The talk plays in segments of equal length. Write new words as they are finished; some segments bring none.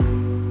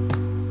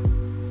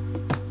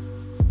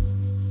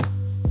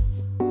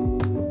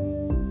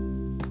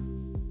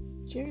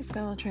Cheers,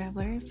 fellow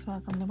travelers.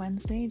 Welcome to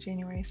Wednesday,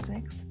 January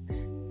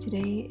 6th.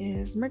 Today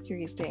is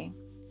Mercury's Day.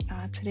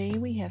 Today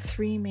we have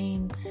three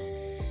main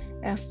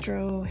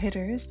astro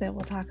hitters that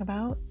we'll talk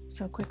about.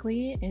 So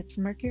quickly, it's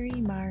Mercury,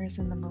 Mars,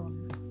 and the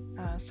Moon.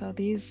 So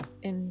these,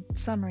 in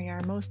summary,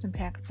 are most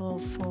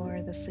impactful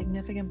for the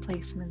significant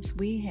placements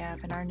we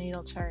have in our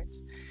natal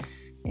charts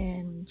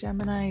in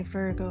Gemini,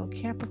 Virgo,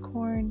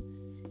 Capricorn,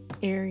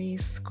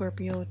 Aries,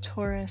 Scorpio,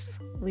 Taurus,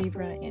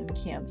 Libra, and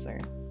Cancer.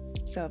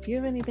 So if you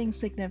have anything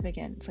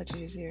significant, such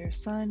as your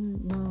Sun,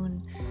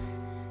 Moon,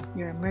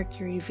 your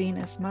Mercury,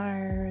 Venus,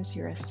 Mars,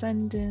 your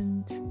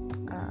ascendant,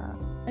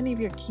 any of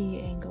your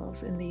key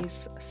angles in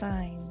these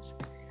signs,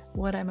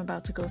 what I'm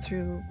about to go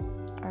through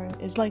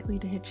is likely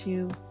to hit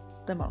you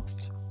the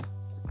most.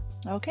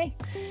 Okay,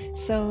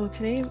 so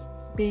today,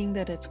 being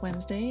that it's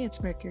Wednesday,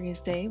 it's Mercury's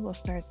Day, we'll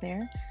start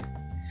there.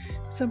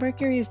 So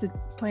Mercury is the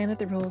planet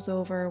that rules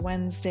over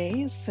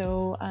Wednesdays,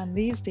 so on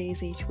these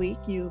days each week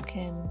you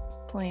can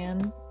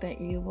plan that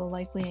you will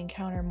likely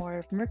encounter more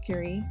of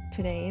Mercury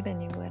today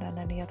than you would on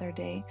any other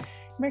day.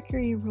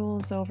 Mercury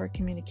rules over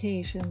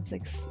communications,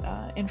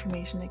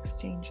 information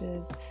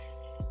exchanges,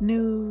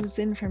 news,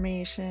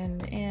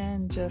 information,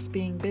 and just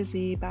being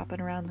busy,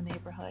 bopping around the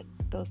neighborhood,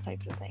 those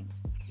types of things.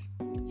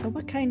 So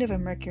what kind of a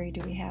Mercury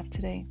do we have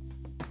today?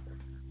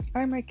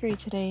 Our Mercury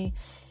today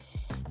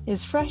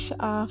is fresh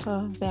off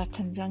of that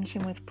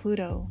conjunction with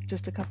Pluto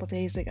just a couple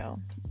days ago.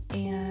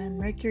 And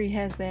Mercury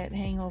has that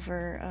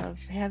hangover of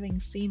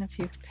having seen a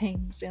few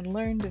things and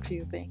learned a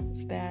few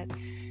things that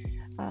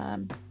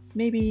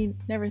maybe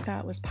never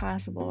thought was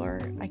possible,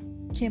 or I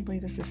can't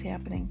believe this is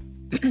happening.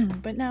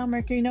 But now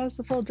Mercury knows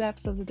the full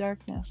depths of the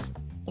darkness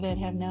that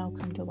have now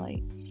come to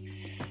light.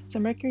 So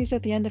Mercury's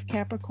at the end of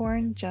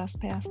Capricorn,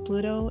 just past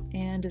Pluto,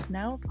 and is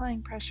now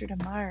applying pressure to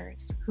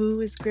Mars,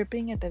 who is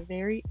gripping at the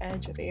very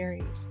edge of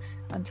Aries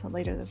until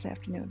later this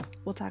afternoon.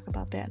 We'll talk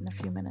about that in a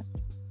few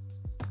minutes.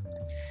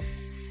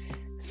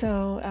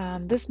 So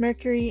this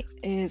Mercury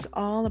is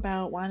all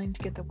about wanting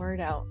to get the word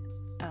out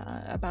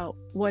about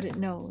what it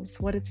knows,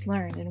 what it's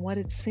learned, and what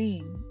it's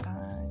seen.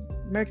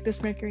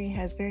 This Mercury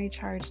has very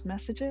charged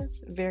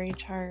messages, very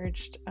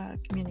charged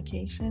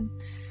communication.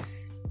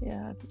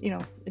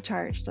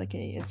 Charged, like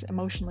it's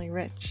emotionally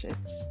rich.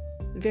 It's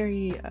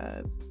very,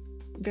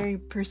 very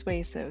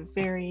persuasive,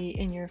 very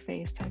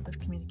in-your-face type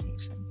of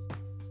communication.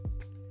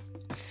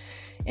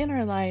 In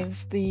our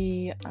lives,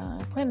 the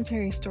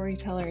planetary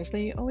storytellers,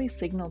 they always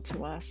signal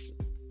to us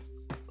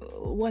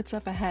what's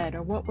up ahead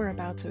or what we're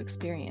about to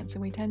experience.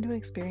 And we tend to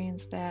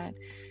experience that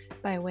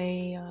by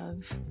way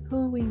of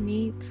who we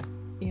meet,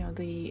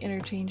 the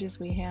interchanges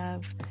we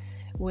have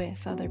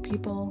with other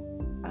people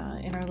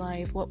in our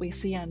life, what we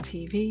see on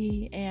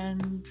TV,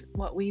 and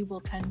what we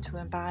will tend to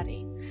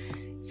embody.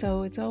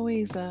 So it's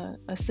always a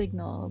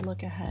signal, a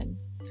look ahead.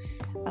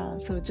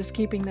 So just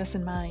keeping this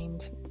in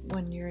mind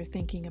when you're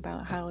thinking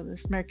about how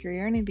this Mercury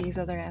or any of these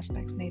other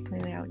aspects may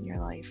play out in your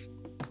life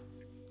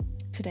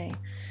today.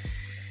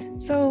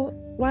 So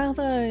while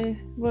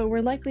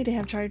we're likely to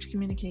have charged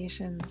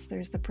communications,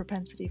 there's the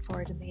propensity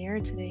for it in the air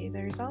today,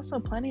 there's also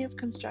plenty of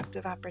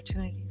constructive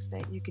opportunities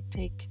that you could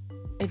take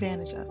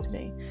advantage of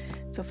today.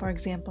 So for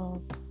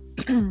example,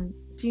 do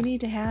you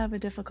need to have a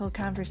difficult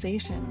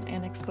conversation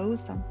and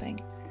expose something?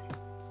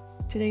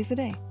 Today's the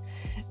day.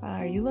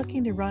 Are you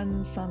looking to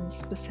run some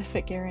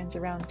specific errands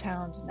around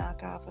town to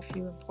knock off a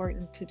few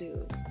important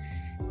to-dos?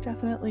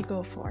 Definitely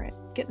go for it.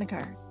 Get in the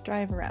car,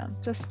 drive around.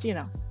 Just,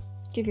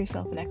 give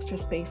yourself an extra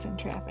space in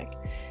traffic.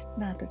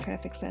 Not that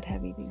traffic's that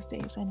heavy these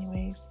days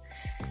anyways.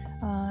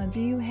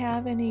 Do you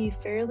have any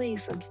fairly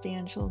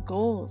substantial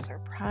goals or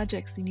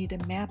projects you need to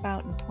map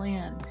out and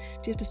plan?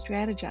 Do you have to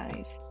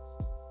strategize?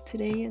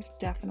 Today is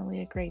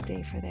definitely a great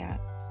day for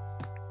that.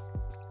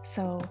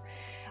 So,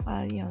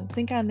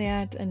 think on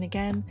that. And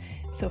again,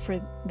 so for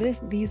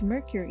these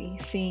Mercury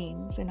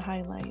themes and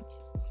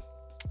highlights,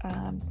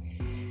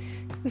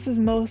 this is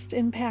most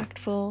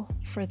impactful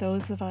for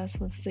those of us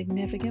with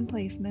significant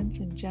placements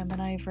in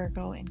Gemini,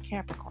 Virgo, and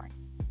Capricorn.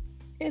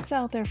 It's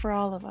out there for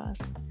all of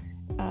us,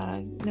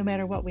 no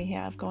matter what we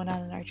have going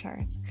on in our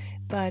charts.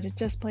 But it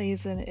just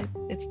plays and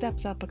it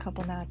steps up a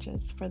couple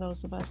notches for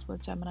those of us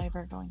with Gemini,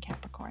 Virgo, and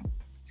Capricorn.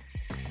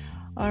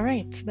 All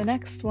right, the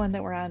next one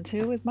that we're on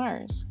to is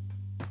Mars.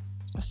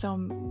 So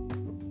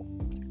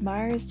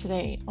Mars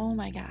today, oh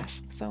my gosh.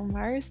 So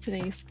Mars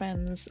today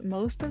spends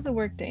most of the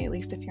workday, at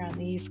least if you're on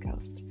the East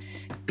Coast,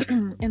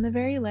 in the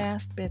very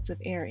last bits of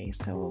Aries.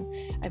 So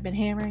I've been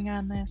hammering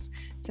on this.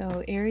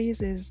 So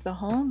Aries is the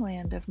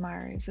homeland of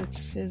Mars.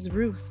 It's his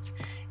roost.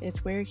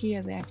 It's where he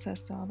has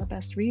access to all the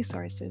best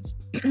resources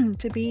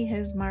to be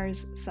his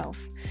Mars self.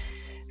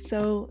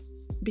 So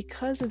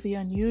because of the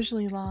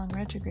unusually long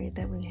retrograde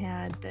that we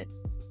had, that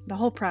the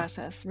whole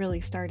process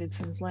really started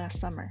since last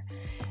summer.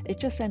 It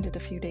just ended a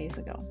few days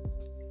ago.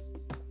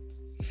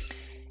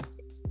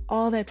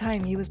 All that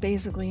time he was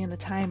basically in a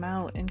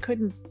timeout and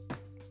couldn't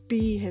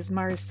be his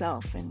Mars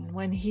self. And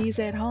when he's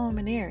at home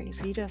in Aries,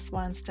 he just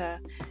wants to,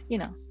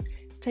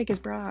 take his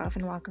bra off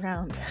and walk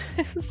around.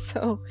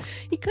 So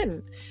he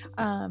couldn't.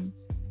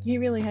 He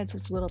really had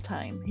such little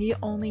time. He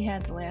only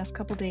had the last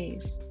couple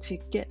days to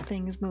get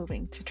things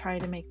moving, to try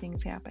to make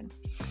things happen.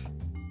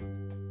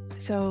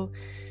 So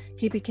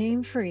he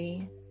became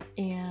free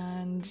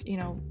and,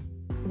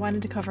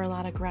 wanted to cover a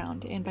lot of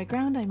ground. And by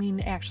ground, I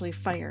mean actually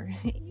fire,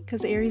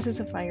 because Aries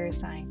is a fire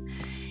sign.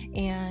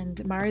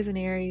 And Mars in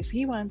Aries,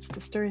 he wants to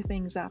stir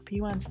things up.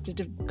 He wants to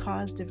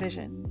cause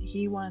division.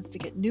 He wants to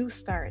get new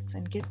starts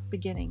and get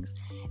beginnings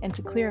and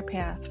to clear a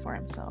path for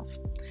himself.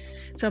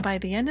 So by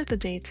the end of the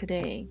day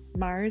today,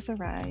 Mars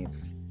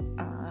arrives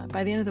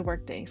by the end of the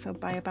workday. So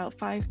by about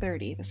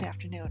 5:30 this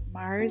afternoon,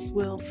 Mars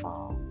will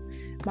fall.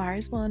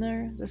 Mars will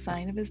enter the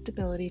sign of his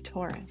stability,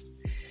 Taurus.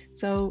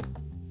 So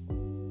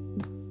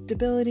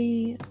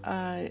stability,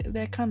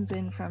 that comes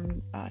in from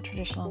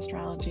traditional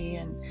astrology,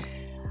 and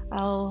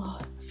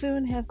I'll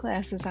soon have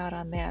classes out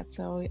on that,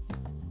 so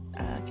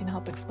I can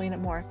help explain it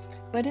more.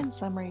 But in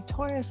summary,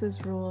 Taurus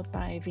is ruled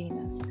by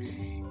Venus,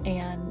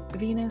 and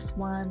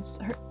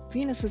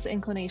Venus's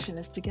inclination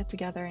is to get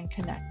together and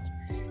connect.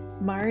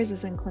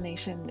 Mars's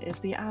inclination is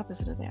the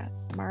opposite of that.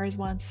 Mars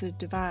wants to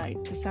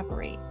divide, to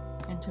separate,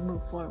 and to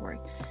move forward.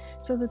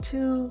 So the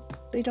two,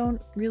 they don't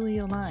really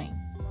align.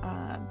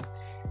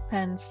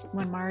 Hence,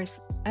 when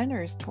Mars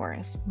enters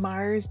Taurus,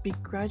 Mars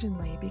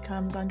begrudgingly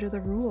becomes under the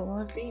rule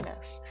of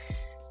Venus.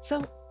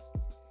 So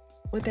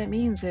what that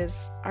means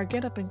is our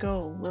get up and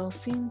go will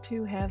seem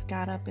to have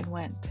got up and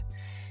went.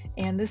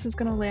 And this is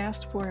going to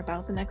last for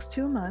about the next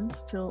 2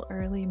 months till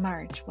early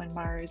March when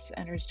Mars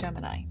enters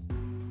Gemini.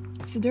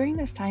 So during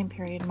this time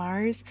period,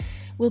 Mars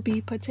will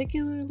be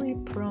particularly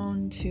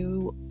prone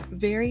to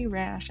very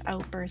rash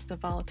outbursts of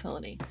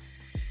volatility.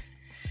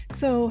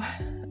 So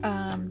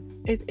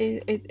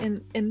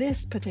in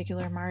this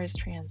particular Mars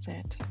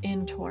transit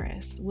in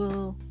Taurus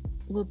will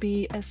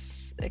be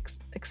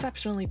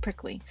exceptionally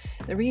prickly.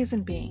 The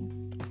reason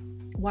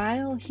being,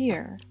 while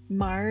here,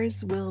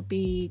 Mars will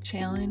be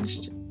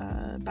challenged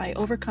by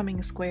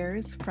overcoming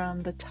squares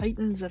from the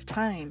titans of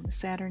time,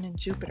 Saturn and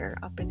Jupiter,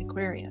 up in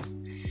Aquarius.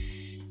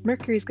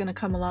 Mercury is going to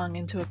come along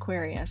into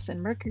Aquarius,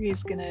 and Mercury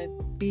is going to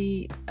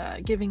be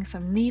giving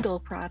some needle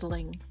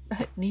prodding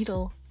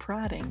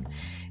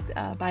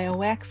by a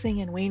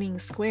waxing and waning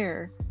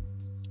square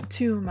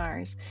to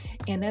Mars,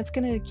 and that's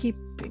going to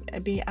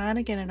be on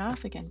again and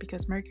off again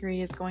because Mercury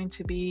is going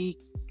to be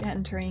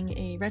entering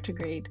a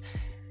retrograde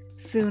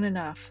soon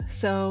enough.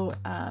 So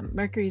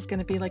Mercury is going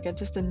to be like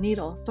just a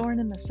needle, thorn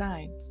in the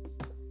side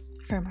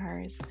for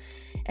Mars.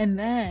 And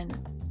then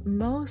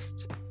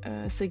most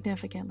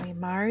significantly,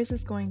 Mars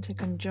is going to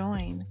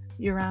conjoin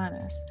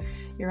Uranus.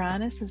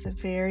 Uranus is a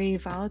very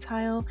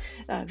volatile,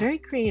 very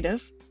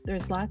creative.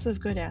 There's lots of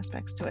good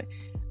aspects to it.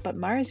 But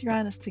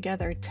Mars-Uranus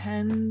together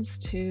tends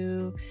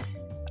to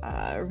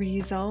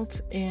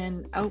result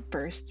in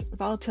outbursts,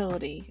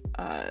 volatility,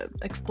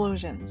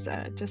 explosions.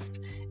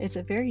 It's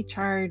a very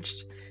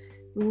charged,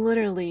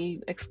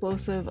 literally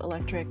explosive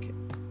electric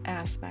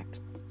aspect.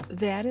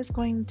 That is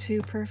going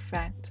to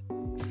perfect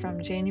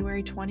from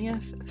January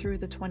 20th through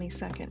the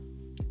 22nd.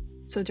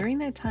 So during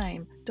that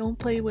time, don't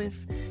play with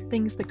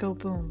things that go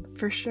boom,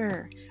 for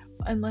sure,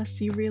 unless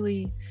you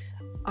really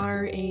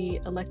are a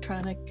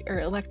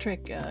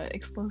electric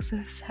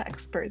explosives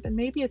expert. Then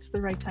maybe it's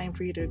the right time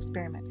for you to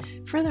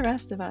experiment. For the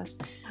rest of us,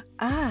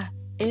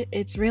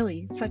 it's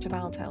really such a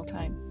volatile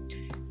time.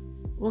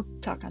 We'll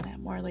talk on that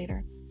more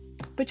later.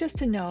 But just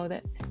to know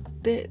that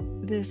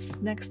this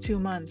next 2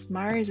 months,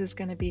 Mars is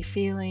going to be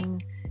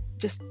feeling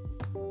just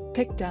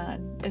picked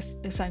on,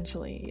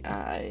 essentially.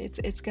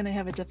 It's going to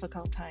have a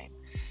difficult time.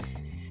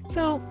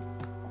 So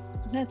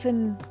that's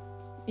in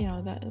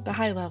the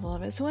high level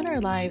of it. So in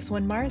our lives,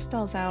 when Mars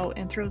stalls out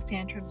and throws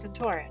tantrums in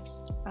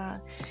Taurus,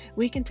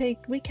 we can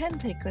take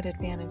good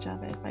advantage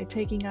of it by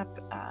taking up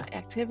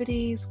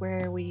activities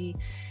where we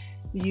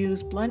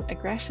use blunt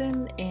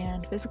aggression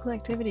and physical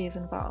activities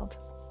involved,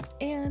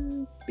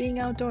 and being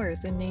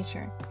outdoors in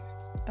nature.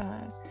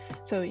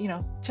 So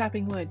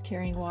chopping wood,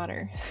 carrying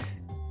water.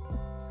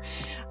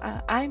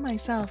 I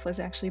myself was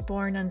actually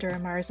born under a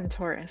Mars in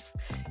Taurus,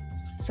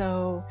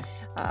 so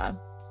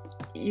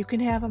you can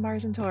have a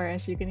Mars in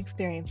Taurus, you can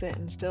experience it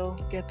and still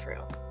get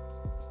through.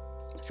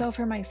 So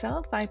for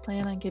myself, I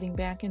plan on getting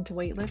back into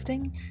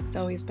weightlifting. It's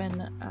always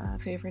been a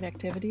favorite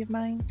activity of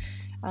mine.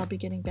 I'll be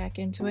getting back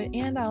into it,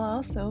 and I'll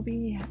also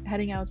be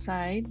heading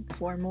outside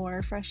for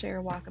more fresh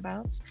air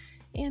walkabouts,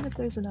 and if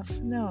there's enough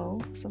snow,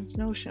 some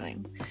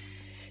snowshoeing.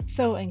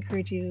 So I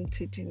encourage you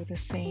to do the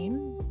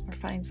same or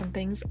find some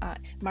things,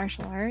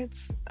 martial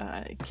arts,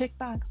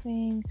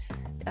 kickboxing,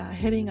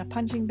 hitting a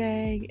punching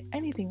bag,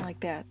 anything like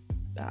that.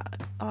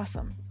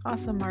 Awesome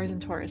Mars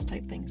and Taurus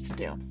type things to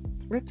do.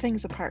 Rip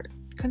things apart,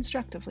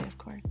 constructively, of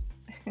course.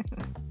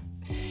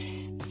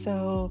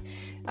 So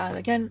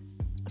again,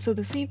 so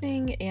this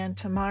evening and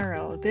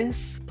tomorrow,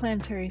 this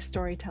planetary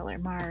storyteller,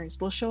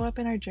 Mars, will show up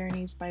in our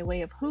journeys by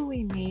way of who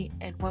we meet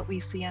and what we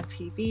see on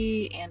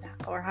TV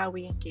or how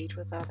we engage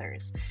with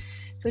others.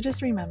 So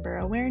just remember,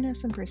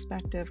 awareness and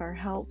perspective are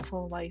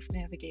helpful life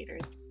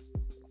navigators.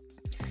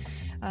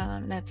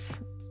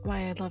 That's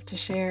why I'd love to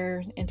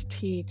share and to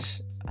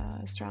teach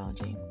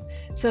astrology.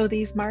 So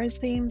these Mars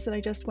themes that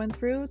I just went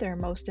through, they're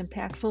most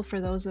impactful for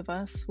those of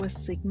us with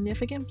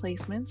significant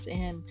placements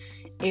in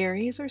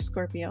Aries or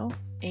Scorpio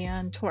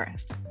and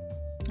Taurus.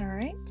 All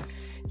right.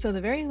 So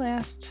the very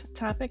last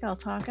topic I'll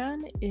talk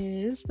on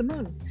is the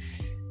moon.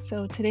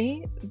 So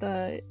today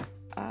the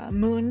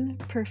moon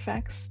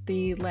perfects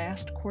the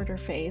last quarter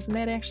phase, and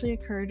that actually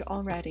occurred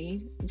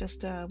already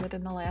just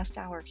within the last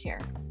hour here,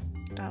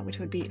 which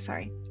would be,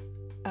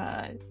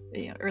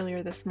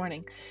 earlier this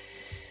morning.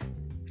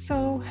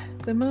 So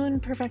the moon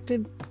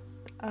perfected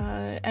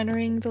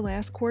entering the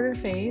last quarter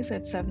phase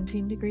at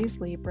 17 degrees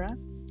Libra.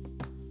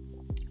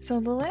 So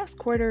the last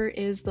quarter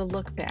is the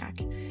look back.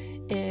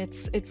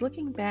 It's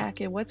looking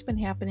back at what's been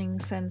happening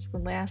since the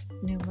last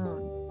new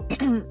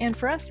moon. And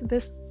for us,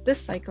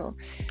 this cycle,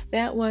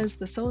 that was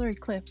the solar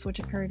eclipse, which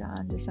occurred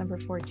on December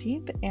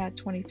 14th at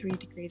 23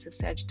 degrees of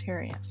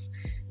Sagittarius.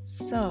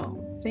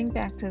 So think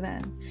back to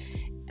then.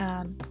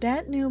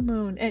 That new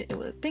moon,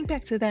 think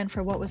back to then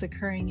for what was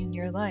occurring in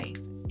your life.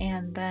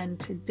 And then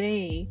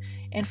today,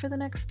 and for the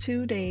next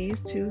 3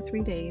 days,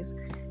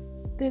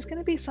 there's going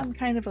to be some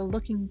kind of a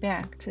looking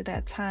back to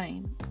that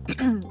time,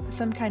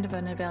 some kind of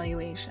an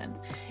evaluation.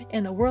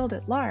 In the world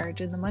at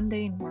large, in the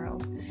mundane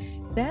world,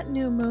 that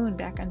new moon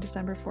back on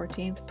December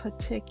 14th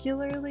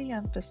particularly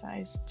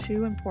emphasized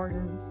two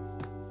important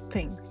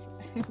things.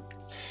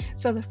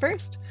 So the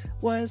first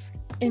was,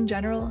 in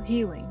general,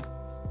 healing.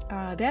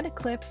 That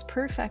eclipse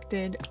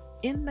perfected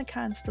in the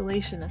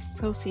constellation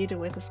associated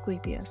with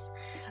Asclepius.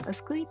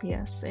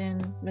 Asclepius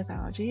in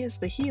mythology is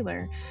the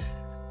healer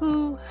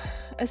who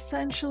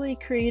essentially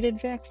created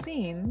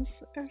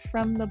vaccines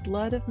from the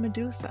blood of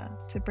Medusa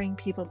to bring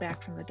people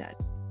back from the dead.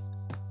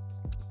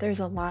 There's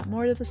a lot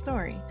more to the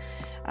story.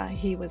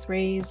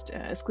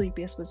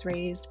 Asclepius was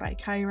raised by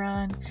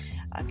Chiron.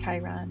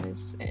 Chiron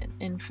is an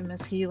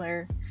infamous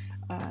healer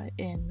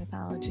in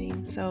mythology.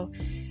 So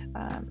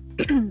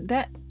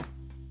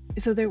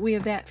there we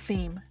have that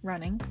theme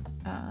running.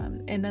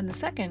 And then the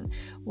second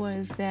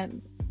was that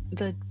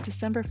the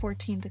December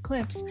 14th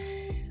eclipse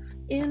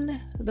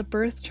in the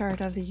birth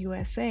chart of the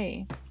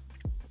USA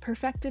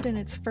perfected in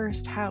its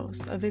first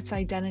house of its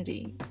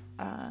identity.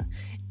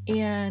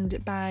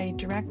 And by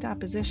direct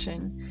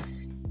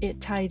opposition,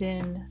 it tied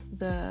in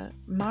the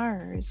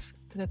Mars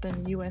that the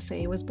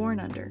USA was born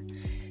under.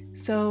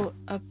 So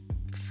a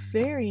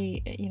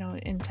very,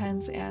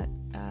 intense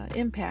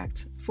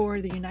impact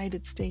for the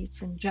United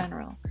States in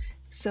general.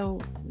 So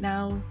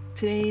now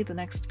today, the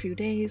next few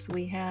days,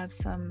 we have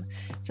some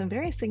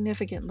very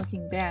significant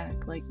looking back,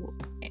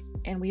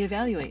 and we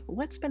evaluate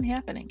what's been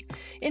happening.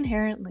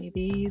 Inherently,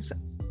 these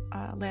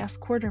last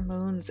quarter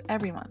moons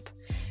every month,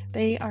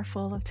 they are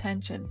full of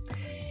tension.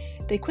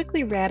 They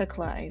quickly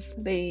radicalize.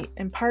 They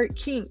impart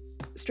key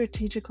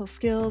strategical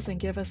skills and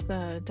give us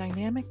the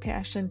dynamic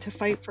passion to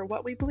fight for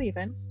what we believe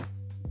in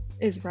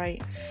is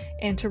right,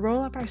 and to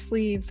roll up our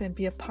sleeves and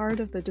be a part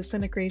of the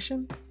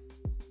disintegration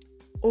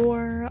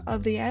or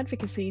of the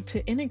advocacy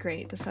to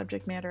integrate the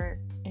subject matter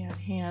at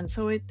hand.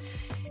 So it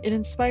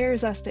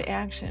inspires us to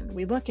action.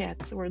 We're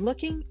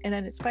looking, and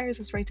then it inspires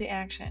us right to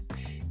action.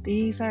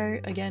 These are,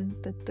 again,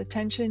 the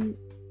tension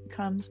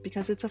comes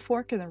because it's a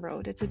fork in the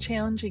road. It's a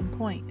challenging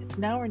point. It's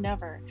now or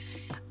never.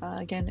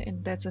 Again,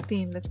 and that's a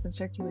theme that's been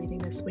circulating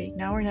this week.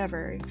 Now or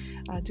never,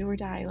 do or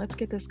die. Let's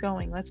get this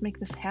going. Let's make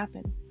this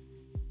happen.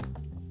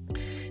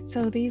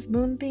 So these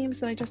moon themes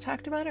that I just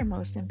talked about are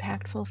most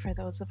impactful for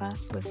those of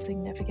us with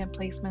significant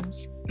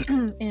placements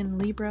in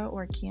Libra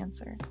or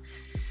Cancer.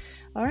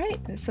 All right,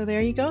 so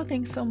there you go.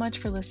 Thanks so much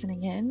for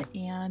listening in.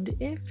 And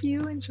if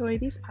you enjoy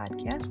these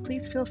podcasts,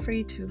 please feel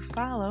free to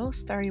follow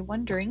Starry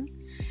Wondering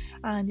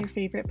on your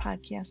favorite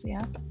podcast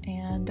app,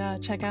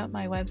 and check out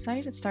my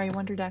website at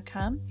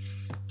starrywonder.com.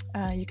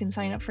 You can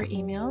sign up for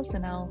emails,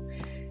 and I'll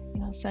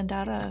send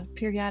out a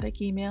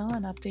periodic email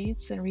and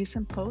updates and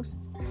recent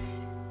posts.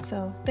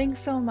 So thanks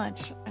so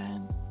much,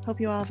 and hope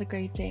you all have a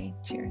great day.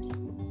 Cheers.